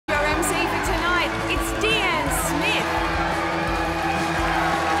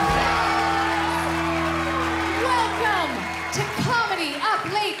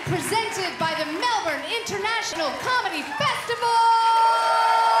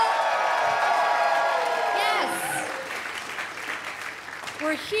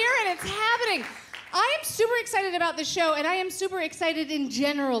We're here and it's happening. I am super excited about this show, and I am super excited in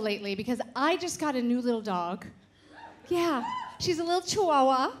general lately because I just got a new little dog. Yeah, she's a little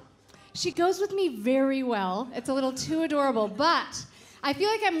chihuahua. She goes with me very well. It's a little too adorable, but I feel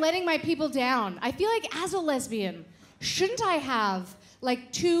like I'm letting my people down. I feel like as a lesbian, shouldn't I have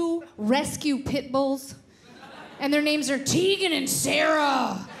like 2 rescue pit bulls? And their names are Tegan and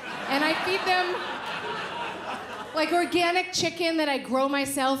Sarah. And I feed them like organic chicken that I grow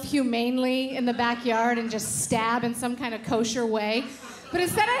myself humanely in the backyard and just stab in some kind of kosher way. But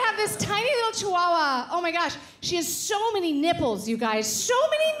instead I have this tiny little chihuahua. Oh my gosh, she has so many nipples, you guys. So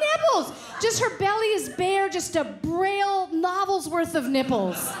many nipples. Just her belly is bare, just a Braille novel's worth of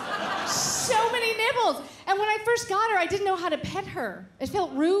nipples. So many nipples. And when I first got her, I didn't know how to pet her. It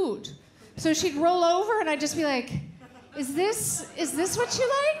felt rude. So she'd roll over and I'd just be like, is this what you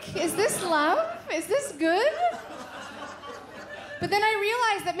like? Is this love? Is this good? But then I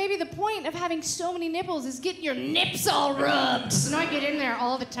realized that maybe the point of having so many nipples is getting your nips all rubbed. So now I get in there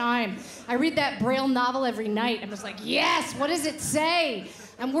all the time. I read that Braille novel every night. I'm just like, yes, what does it say?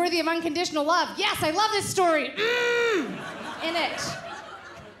 I'm worthy of unconditional love. Yes, I love this story. In it.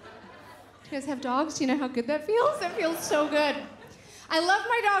 Do you guys have dogs? Do you know how good that feels? That feels so good. I love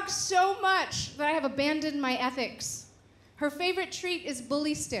my dog so much that I have abandoned my ethics. Her favorite treat is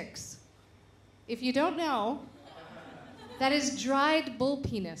bully sticks. If you don't know, that is dried bull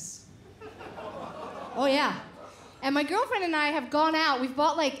penis. Oh yeah. And my girlfriend and I have gone out. We've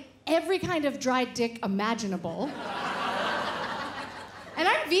bought like every kind of dried dick imaginable. And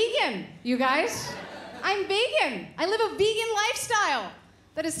I'm vegan, you guys. I'm vegan. I live a vegan lifestyle.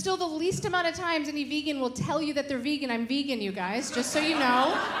 That is still the least amount of times any vegan will tell you that they're vegan. I'm vegan, you guys, just so you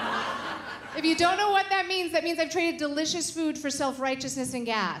know. If you don't know what that means I've traded delicious food for self-righteousness and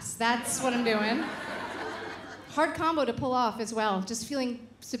gas. That's what I'm doing. Hard combo to pull off as well. Just feeling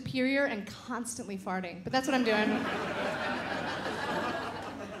superior and constantly farting. But that's what I'm doing.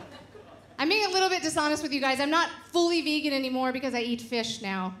 I'm being a little bit dishonest with you guys. I'm not fully vegan anymore because I eat fish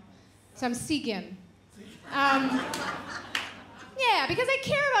now. So I'm segan. Yeah, because I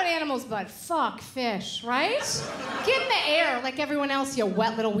care about animals, but fuck fish, right? Get in the air like everyone else, you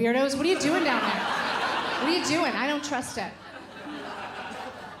wet little weirdos. What are you doing down there? What are you doing? I don't trust it.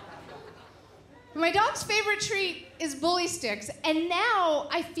 My dog's favorite treat is bully sticks, and now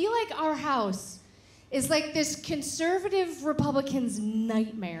I feel like our house is like this conservative Republican's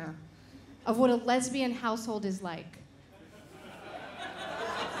nightmare of what a lesbian household is like.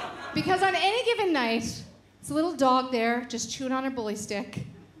 Because on any given night, it's a little dog there just chewing on her bully stick,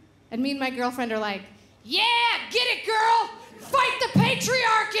 and me and my girlfriend are like, yeah, get it, girl! Fight the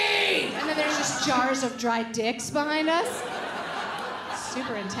patriarchy! And then there's just jars of dried dicks behind us.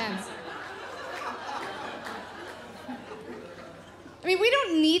 Super intense. I mean, we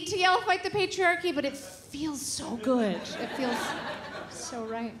don't need to yell, fight the patriarchy, but it feels so good. It feels so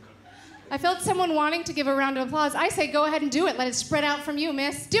right. I felt someone wanting to give a round of applause. I say, go ahead and do it. Let it spread out from you,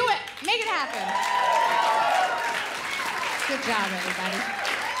 miss. Do it. Make it happen. Good job, everybody.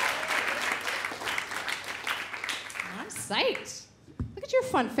 I'm psyched. Look at your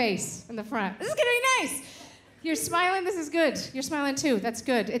fun face in the front. This is gonna be nice. You're smiling. This is good. You're smiling too. That's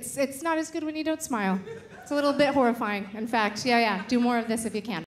good. It's not as good when you don't smile. It's a little bit horrifying, in fact. Yeah. Do more of this if you can.